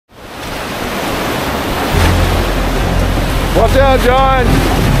Watch out, John!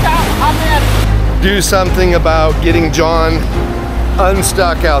 I'm in. Do something about getting John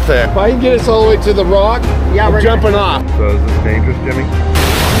unstuck out there. If I can get us all the way to the rock, yeah, we're jumping off. So is this dangerous, Jimmy?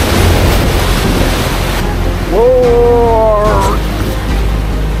 Whoa!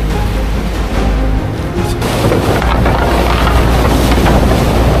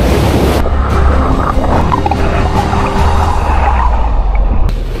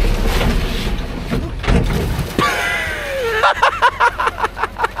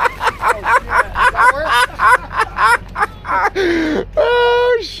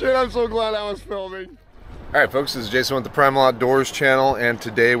 Oh shit, I'm so glad I was filming. Alright folks, this is Jason with the Primal Outdoors channel, and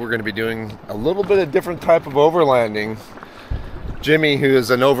today we're going to be doing a little bit of different type of overlanding. Jimmy, who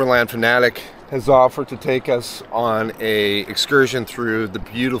is an overland fanatic, has offered to take us on a excursion through the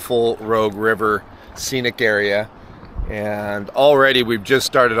beautiful Rogue River scenic area, and already we've just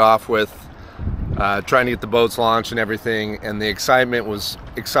started off with trying to get the boats launched and everything, and the excitement was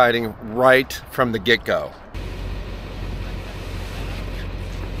exciting right from the get-go.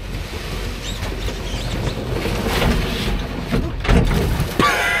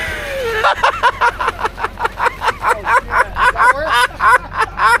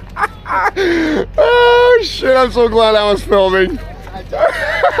 Oh shit, I'm so glad I was filming.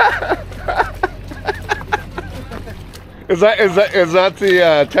 Is that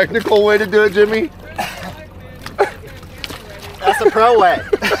the technical way to do it, Jimmy? That's the pro way.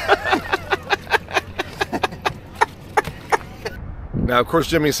 Now, of course,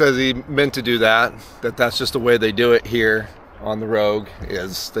 Jimmy says he meant to do that. That's just the way they do it here on the Rogue,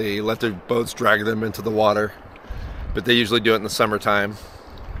 is they let their boats drag them into the water. But they usually do it in the summertime.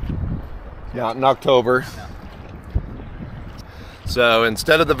 Not in October. No. So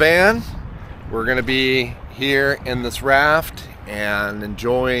instead of the van, we're going to be here in this raft and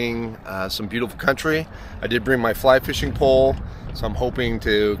enjoying some beautiful country. I did bring my fly fishing pole, so I'm hoping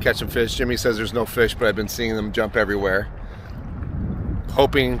to catch some fish. Jimmy says there's no fish, but I've been seeing them jump everywhere.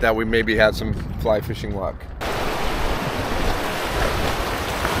 Hoping that we maybe have some fly fishing luck.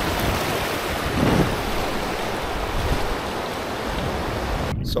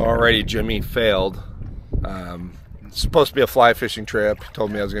 So already Jimmy failed. It's supposed to be a fly fishing trip. He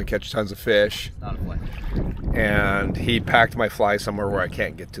told me I was going to catch tons of fish. Not a fly. And he packed my fly somewhere where I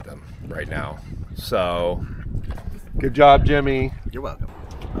can't get to them right now. So, good job, Jimmy. You're welcome.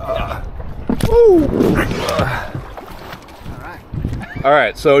 All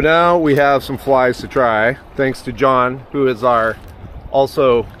right, so now we have some flies to try, thanks to John, who is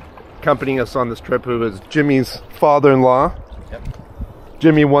also accompanying us on this trip, who is Jimmy's father-in-law. Yep.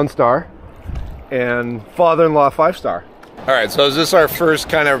 Jimmy 1-star and father-in-law 5-star. All right, so is this our first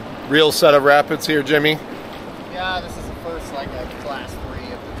kind of real set of rapids here, Jimmy? Yeah, this is the first like a class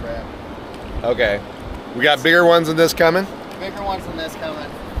 3 of the trip. Okay, we got bigger ones than this coming? Bigger ones than this coming.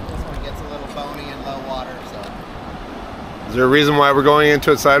 This one gets a little bony in low water, so. Is there a reason why we're going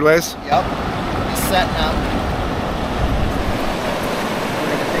into it sideways? Yep, we'll be setting up.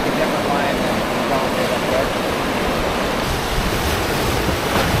 We're gonna take a different line than going up there.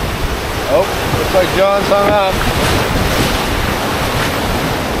 Oh, looks like John's hung up.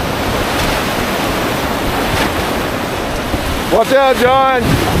 Watch out, John!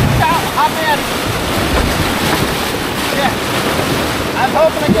 I'm in. Yeah. I'm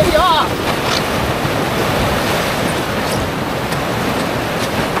hoping to get you off.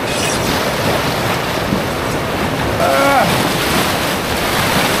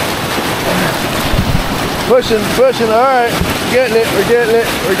 Pushing, all right. We're getting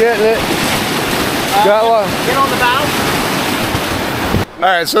it. Got one. Get on the bow. All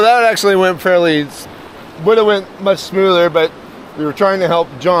right, so that actually went would have went much smoother, but we were trying to help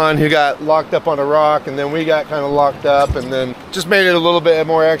John, who got locked up on a rock, and then we got kind of locked up, and then just made it a little bit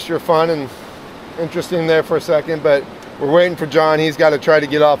more extra fun and interesting there for a second. But we're waiting for John. He's got to try to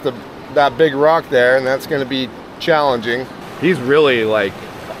get off that big rock there, and that's going to be challenging. He's really like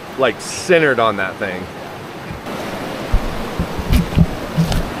centered on that thing.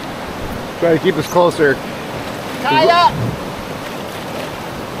 Try to keep us closer. Tie up.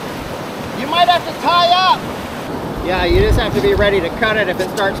 You might have to tie up. Yeah, you just have to be ready to cut it if it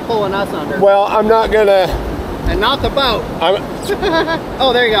starts pulling us under. Well, I'm not gonna. And not the boat.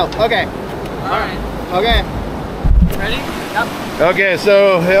 Oh, there you go. Okay. All right. Okay. Ready? Yep. Okay,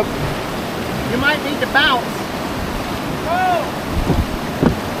 so, yep. You might need to bounce. Oh.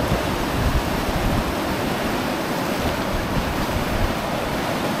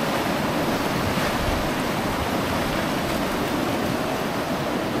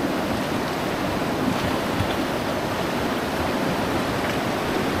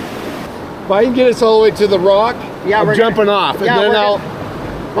 I can get us all the way to the rock, yeah, I'm jumping off, and then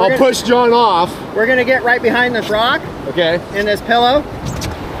I'll push John off. We're gonna get right behind this rock. Okay. In this pillow.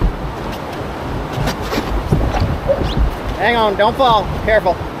 Hang on, don't fall.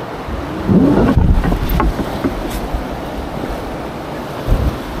 Careful.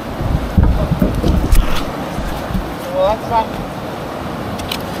 Well, that's not...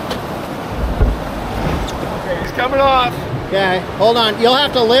 Okay, he's coming off. Okay, hold on. You'll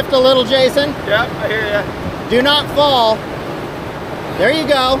have to lift a little, Jason. Yep, I hear you. Do not fall. There you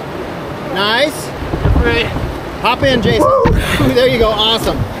go. Nice. You're free. Hop in, Jason. There you go.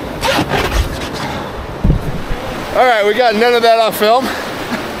 Awesome. All right, we got none of that on film.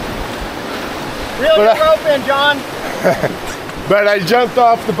 Reel your rope in, John. But I jumped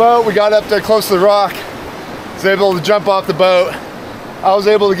off the boat. We got up there close to the rock. Was able to jump off the boat. I was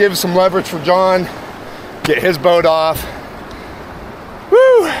able to give some leverage for John, get his boat off.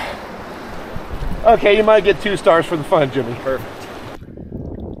 Woo! Okay, you might get 2 stars for the fun, Jimmy. Perfect.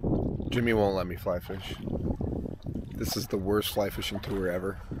 Jimmy won't let me fly fish. This is the worst fly fishing tour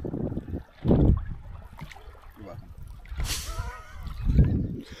ever.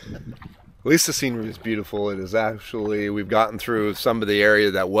 At least the scenery is beautiful. It is actually, we've gotten through some of the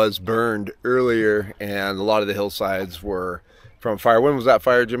area that was burned earlier, and a lot of the hillsides were from fire. When was that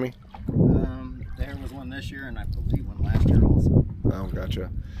fire, Jimmy? There was one this year, and I believe one last year also. Oh,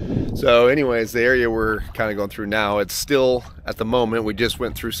 gotcha. So anyways, the area we're kind of going through now, it's still, at the moment, we just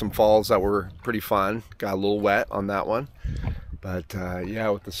went through some falls that were pretty fun. Got a little wet on that one. But yeah,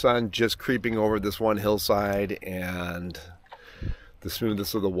 with the sun just creeping over this one hillside and the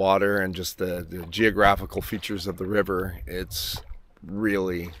smoothness of the water and just the geographical features of the river, it's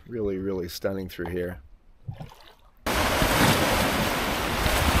really, really, really stunning through here.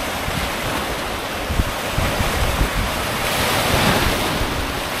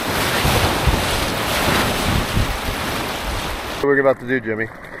 What are we about to do, Jimmy?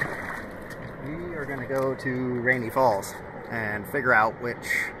 We are going to go to Rainy Falls and figure out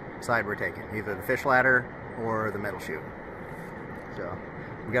which side we're taking, either the fish ladder or the metal chute. So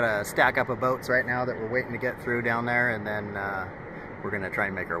we got a stack up of boats right now that we're waiting to get through down there, and then we're going to try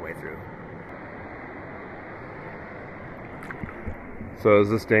and make our way through. So is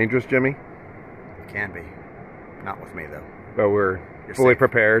this dangerous, Jimmy? Can be. Not with me though. But we're fully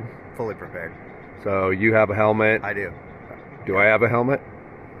prepared? Fully prepared. So you have a helmet? I do. Do I have a helmet?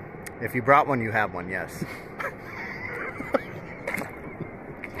 If you brought one, you have one, yes.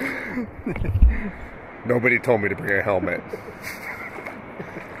 Nobody told me to bring a helmet.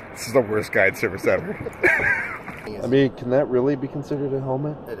 This is the worst guide service ever. I mean, can that really be considered a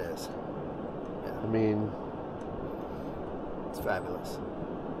helmet? It is. Yeah. I mean, it's fabulous.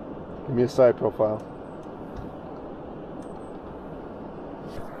 Give me a side profile.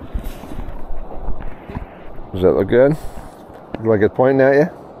 Does that look good? Like it's pointing at you? They're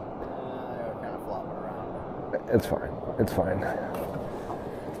kind of flopping around. It's fine. It's fine.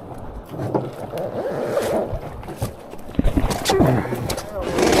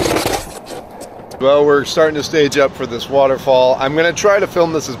 Well, we're starting to stage up for this waterfall. I'm going to try to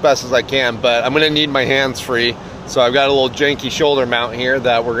film this as best as I can, but I'm going to need my hands free. So I've got a little janky shoulder mount here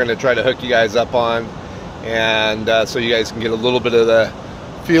that we're going to try to hook you guys up on, and so you guys can get a little bit of the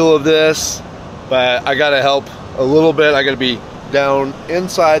feel of this. But I got to help a little bit. I got to be down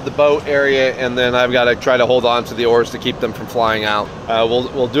inside the boat area, and then I've got to try to hold on to the oars to keep them from flying out.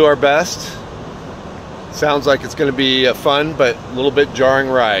 We'll do our best. Sounds like it's going to be a fun but a little bit jarring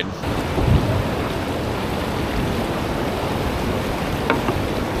ride.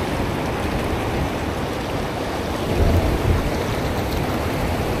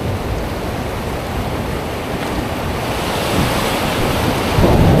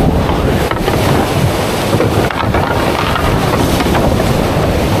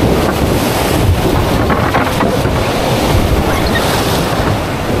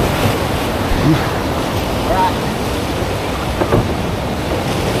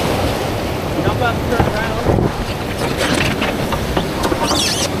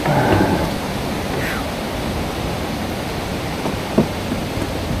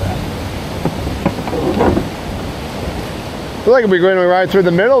 I feel like we're going to ride through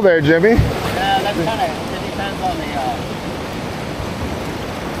the middle there, Jimmy. Yeah, that's kind of, it depends on the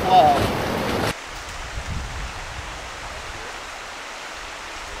flow.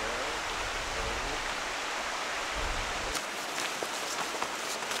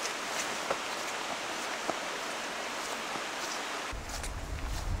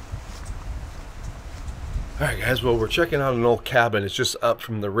 Alright guys, well we're checking out an old cabin. It's just up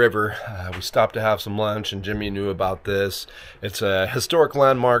from the river. We stopped to have some lunch and Jimmy knew about this. It's a historic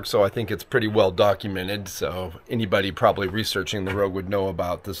landmark, so I think it's pretty well documented, so anybody probably researching the road would know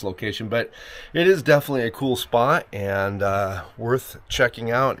about this location. But it is definitely a cool spot and worth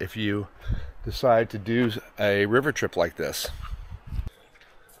checking out if you decide to do a river trip like this.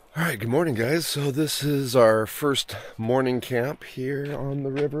 Alright, good morning guys. So this is our first morning camp here on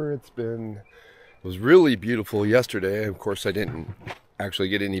the river. It was really beautiful yesterday. Of course, I didn't actually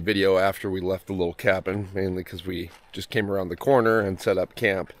get any video after we left the little cabin, mainly because we just came around the corner and set up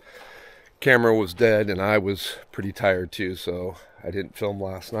camp. Camera was dead and I was pretty tired too, so I didn't film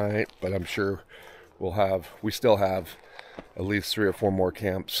last night, but I'm sure we still have at least 3 or 4 more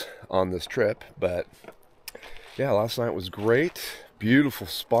camps on this trip. But yeah, last night was great. Beautiful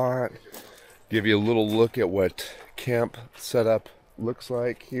spot. Give you a little look at what camp setup looks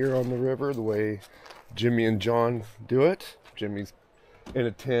like here on the river, the way Jimmy and John do it. Jimmy's in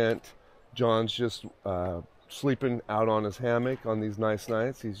a tent. John's just sleeping out on his hammock on these nice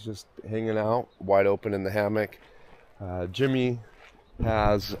nights. He's just hanging out wide open in the hammock. Jimmy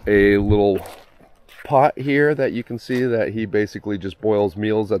has a little pot here that you can see that he basically just boils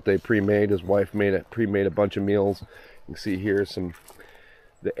meals that they pre-made. His wife pre-made a bunch of meals. You can see here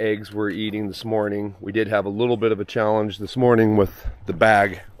the eggs we're eating this morning. We did have a little bit of a challenge this morning with the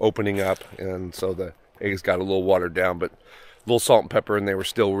bag opening up, and so the eggs got a little watered down, but a little salt and pepper and they were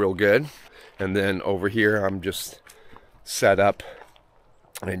still real good. And then over here I'm just set up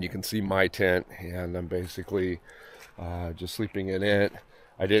and you can see my tent and I'm basically just sleeping in it.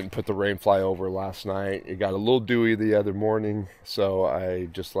 I didn't put the rain fly over last night. It got a little dewy the other morning, so I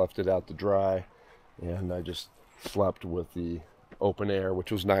just left it out to dry and I just slept with the open air,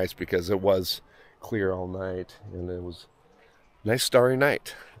 which was nice because it was clear all night and it was a nice starry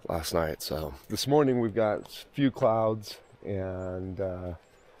night last night. So this morning we've got a few clouds and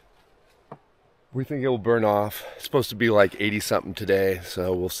we think it will burn off. It's supposed to be like 80 something today,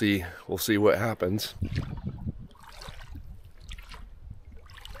 so we'll see what happens.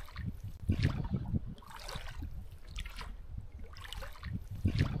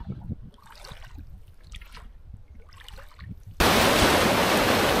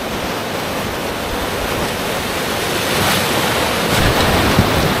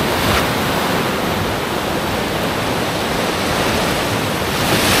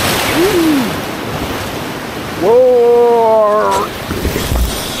 Whoa!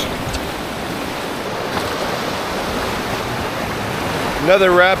 Another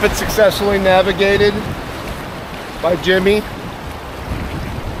rapid successfully navigated by Jimmy.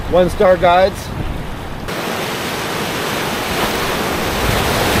 1-star guides.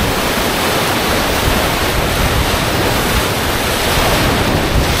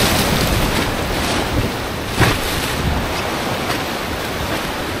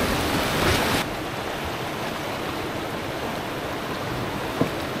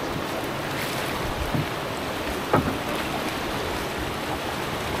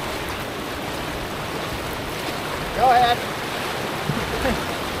 Go ahead.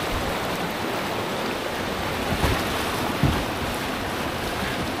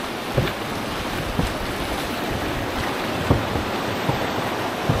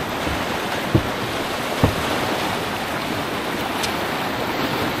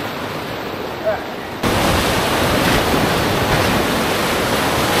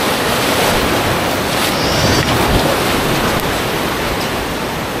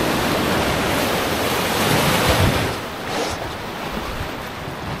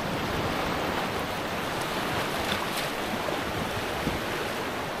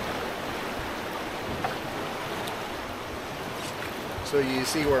 So you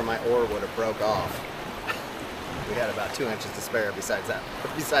see where my oar would have broke off. We had about 2 inches to spare beside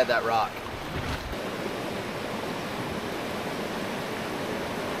that rock.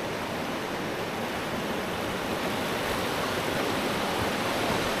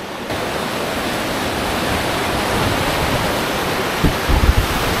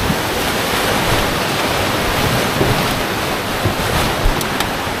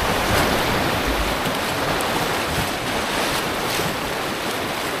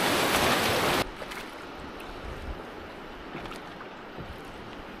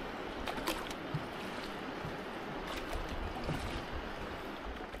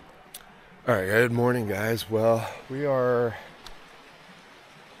 All right, good morning, guys. Well, we are,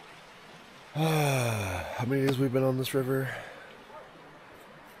 how many days we've been on this river?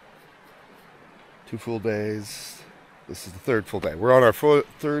 2 full days. This is the 3rd full day. We're on our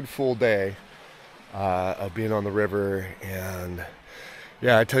 3rd full day of being on the river, and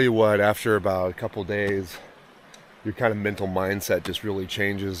yeah, I tell you what, after about a couple days your kind of mental mindset just really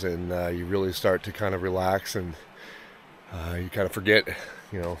changes, and you really start to kind of relax, and you kind of forget,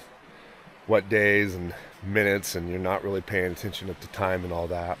 you know, what days and minutes, and you're not really paying attention at the time and all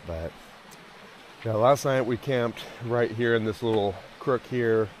that. But yeah, last night we camped right here in this little crook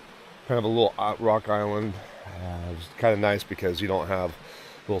here, kind of a little rock island. It was kind of nice because you don't have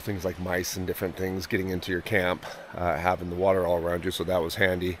little things like mice and different things getting into your camp, having the water all around you, so that was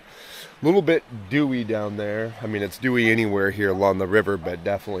handy. A little bit dewy down there. I mean, it's dewy anywhere here along the river, but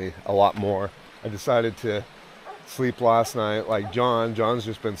definitely a lot more. I decided to sleep last night like John's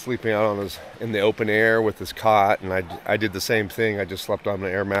just been sleeping out on in the open air with his cot, and I did the same thing. I just slept on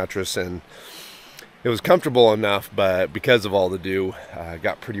an air mattress, and it was comfortable enough, but because of all the dew, I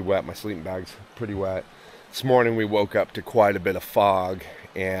got pretty wet. My sleeping bag's pretty wet. This morning we woke up to quite a bit of fog,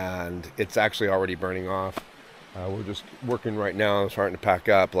 and it's actually already burning off. We're just working right now, starting to pack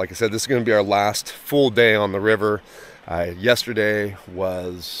up. Like I said, this is going to be our last full day on the river. Yesterday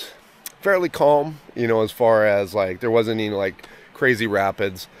was fairly calm, you know, as far as like there wasn't any like crazy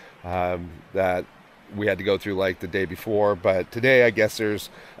rapids that we had to go through like the day before. But today, I guess there's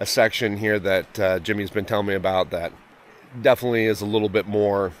a section here that Jimmy's been telling me about that definitely is a little bit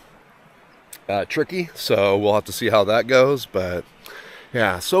more tricky. So we'll have to see how that goes. But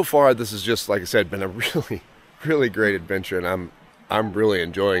yeah, so far this has just, like I said, been a really great adventure, and I'm really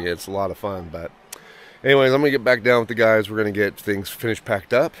enjoying it. It's a lot of fun. But anyways, I'm gonna get back down with the guys. We're gonna get things finished,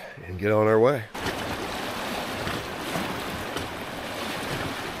 packed up, and get on our way.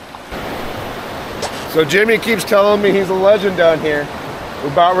 So Jimmy keeps telling me he's a legend down here.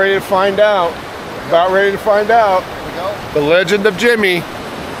 We're about ready to find out. About ready to find out. Here we go. The legend of Jimmy.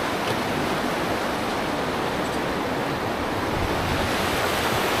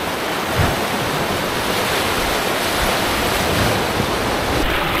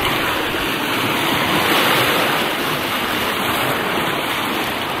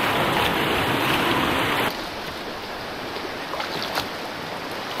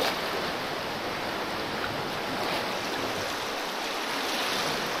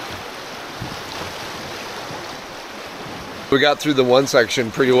 We got through the one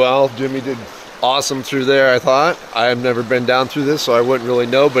section pretty well. Jimmy did awesome through there, I thought. I have never been down through this, so I wouldn't really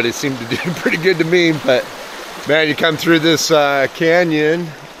know, but it seemed to do pretty good to me. But man, you come through this canyon,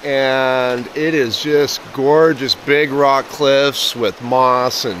 and it is just gorgeous, big rock cliffs with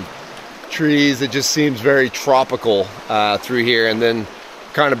moss and trees. It just seems very tropical through here, and then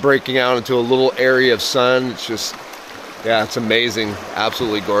kind of breaking out into a little area of sun. It's just, yeah, it's amazing.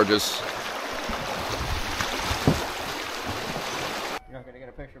 Absolutely gorgeous.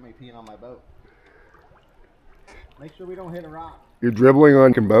 Picture me peeing on my boat. Make sure we don't hit a rock. You're dribbling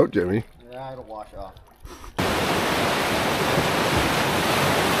on your boat, Jimmy. Yeah, it'll wash off.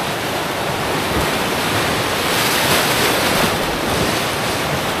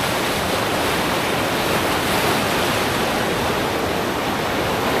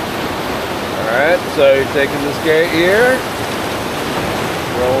 Alright, so you're taking this gate here,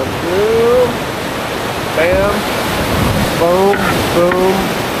 rolling through, bam. Boom,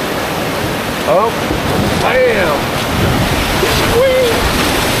 boom. Oh, bam. Swing.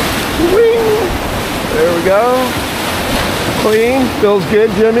 Swing. There we go. Clean. Feels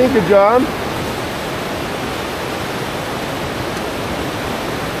good, Jimmy. Good job.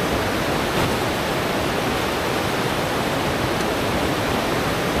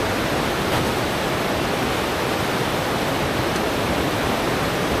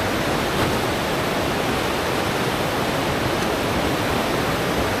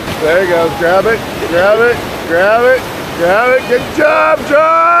 There he goes. Grab it, grab it, grab it, grab it. Good job,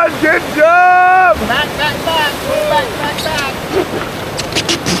 John. Good job. Back, back, back. Back, back, back.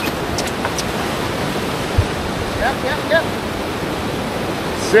 Yep.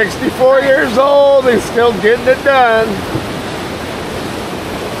 64 years old. He's still getting it done.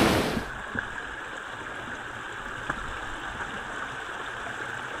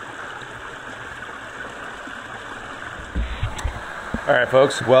 All right,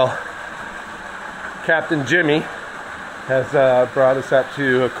 folks, well, Captain Jimmy has brought us up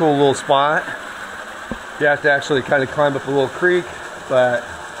to a cool little spot. You have to actually kind of climb up a little creek, but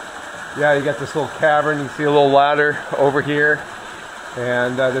yeah, you got this little cavern. You see a little ladder over here,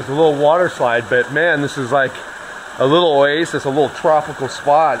 and there's a little water slide, but man, this is like a little oasis, a little tropical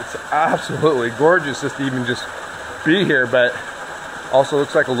spot. It's absolutely gorgeous just to even just be here, but also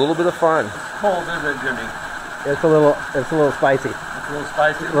looks like a little bit of fun. Cold, isn't it, Jimmy? It's a little spicy. It's a little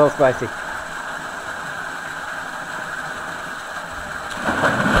spicy? A little spicy.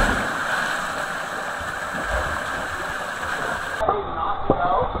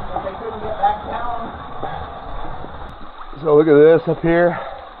 So look at this up here.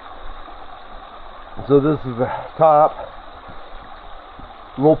 So this is the top.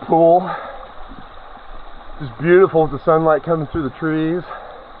 Little pool. Just beautiful with the sunlight coming through the trees.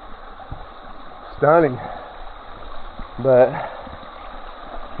 Stunning. But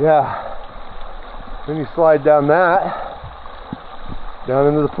yeah. Then you slide down that, down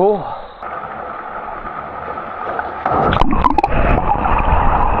into the pool.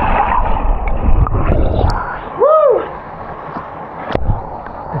 Woo!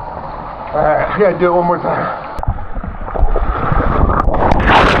 Alright, I gotta do it one more time.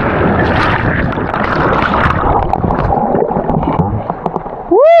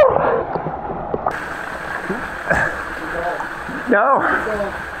 No,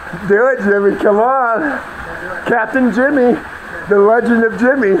 do it, Jimmy, come on. Captain Jimmy, the legend of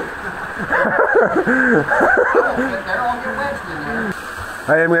Jimmy.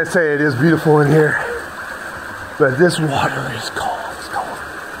 I am going to say it is beautiful in here, but this water is cold. It's cold.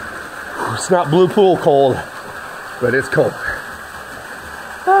 It's not blue pool cold, but it's cold.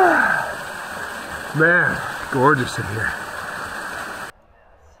 Man, gorgeous in here.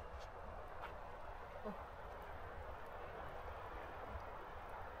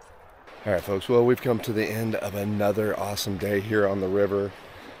 All right, folks, well, we've come to the end of another awesome day here on the river.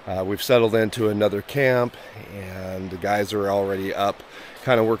 We've settled into another camp, and the guys are already up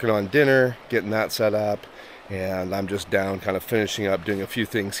kind of working on dinner, getting that set up, and I'm just down kind of finishing up doing a few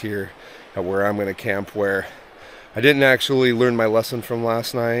things here at where I'm going to camp, where I didn't actually learn my lesson from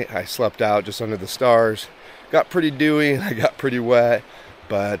last night. I slept out just under the stars. Got pretty dewy, I got pretty wet,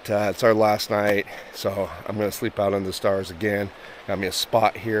 but it's our last night, so I'm going to sleep out under the stars again. Got me a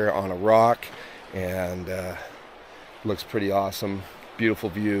spot here on a rock, and looks pretty awesome. Beautiful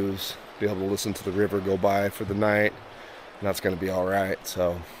views. Be able to listen to the river go by for the night, and that's going to be all right.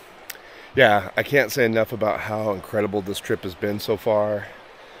 So yeah, I can't say enough about how incredible this trip has been so far.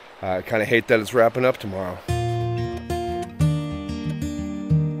 I kind of hate that it's wrapping up tomorrow.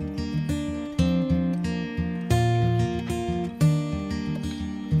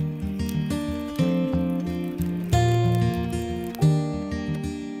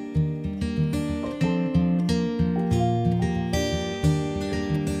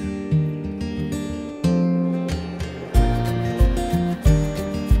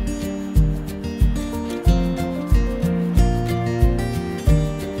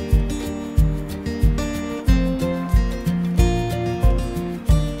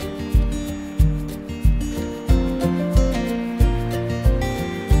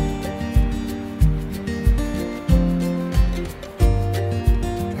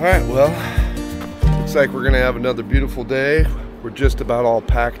 Alright, well, looks like we're going to have another beautiful day. We're just about all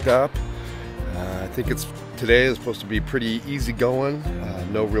packed up. I think today is supposed to be pretty easy going.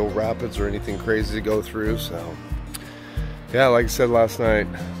 No real rapids or anything crazy to go through. So, yeah, like I said last night,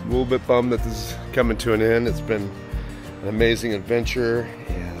 a little bit bummed that this is coming to an end. It's been an amazing adventure,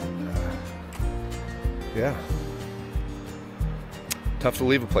 and yeah, tough to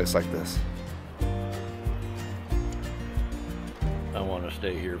leave a place like this. I want to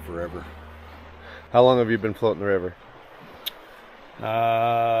stay here forever. How long have you been floating the river?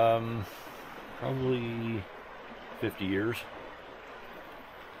 Probably 50 years.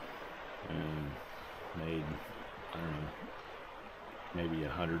 And made, I don't know, maybe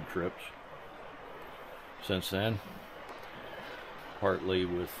 100 trips since then. Partly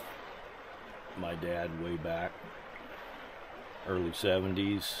with my dad way back, early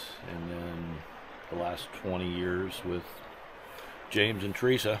 70s, and then the last 20 years with James and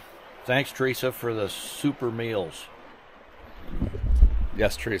Teresa. Thanks, Teresa, for the super meals.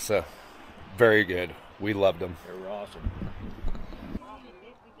 Yes, Teresa. Very good. We loved them. They were awesome.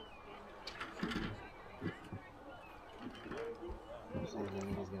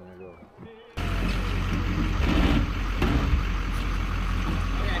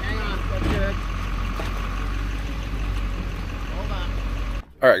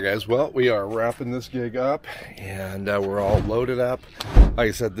 Alright guys, well, we are wrapping this gig up, and we're all loaded up. Like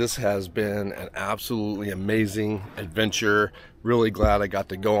I said, this has been an absolutely amazing adventure. Really glad I got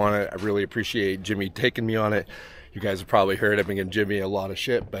to go on it. I really appreciate Jimmy taking me on it. You guys have probably heard I've been giving Jimmy a lot of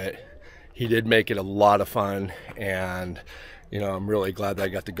shit, but he did make it a lot of fun, and you know, I'm really glad that I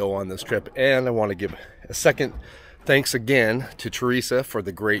got to go on this trip. And I want to give a second thanks again to Teresa for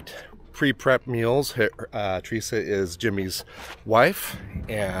the great pre-prep meals. Teresa is Jimmy's wife,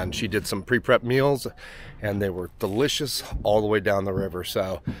 and she did some pre-prep meals, and they were delicious all the way down the river.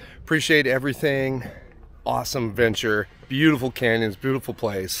 So appreciate everything. Awesome adventure, beautiful canyons, beautiful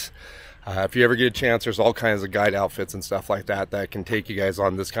place. If you ever get a chance, there's all kinds of guide outfits and stuff like that that can take you guys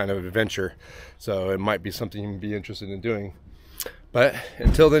on this kind of adventure. So it might be something you can be interested in doing. But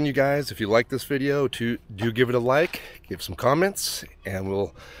until then, you guys, if you like this video, do give it a like, give some comments, and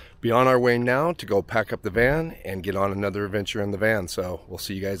we'll be on our way now to go pack up the van and get on another adventure in the van. So we'll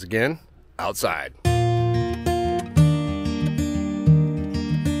see you guys again outside.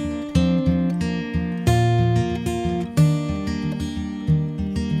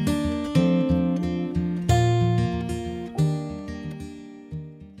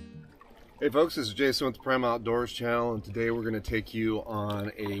 Hey folks, this is Jason with the Primal Outdoors channel, and today we're going to take you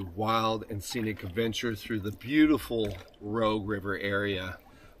on a wild and scenic adventure through the beautiful Rogue River area.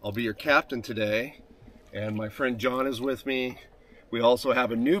 I'll be your captain today, and my friend John is with me. We also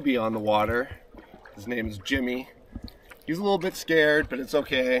have a newbie on the water. His name is Jimmy. He's a little bit scared, but it's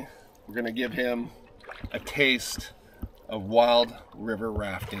okay. We're going to give him a taste of wild river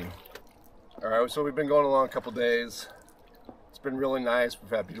rafting. Alright, so we've been going along a couple days. It's been really nice. We've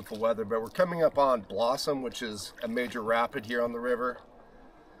had beautiful weather, but we're coming up on Blossom, which is a major rapid here on the river.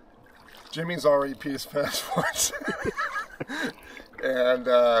 Jimmy's already peed his pants for us.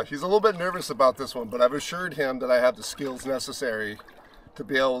 And he's a little bit nervous about this one, but I've assured him that I have the skills necessary to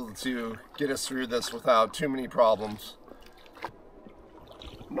be able to get us through this without too many problems.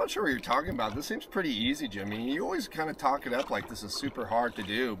 I'm not sure what you're talking about. This seems pretty easy, Jimmy. You always kind of talk it up like this is super hard to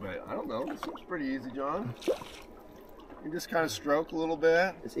do, but I don't know. This seems pretty easy, John. You just kind of stroke a little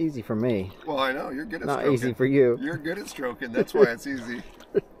bit. It's easy for me. Well, I know. You're good at Not stroking. easy for you. You're good at stroking. That's why it's easy.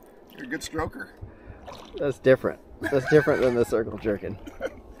 You're a good stroker. That's different. That's different than the circle jerking.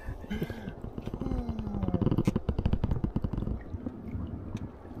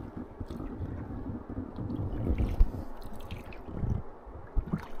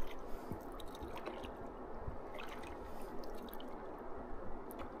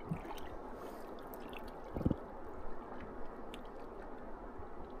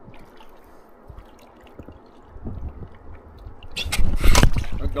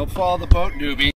 Don't follow the boat, newbie.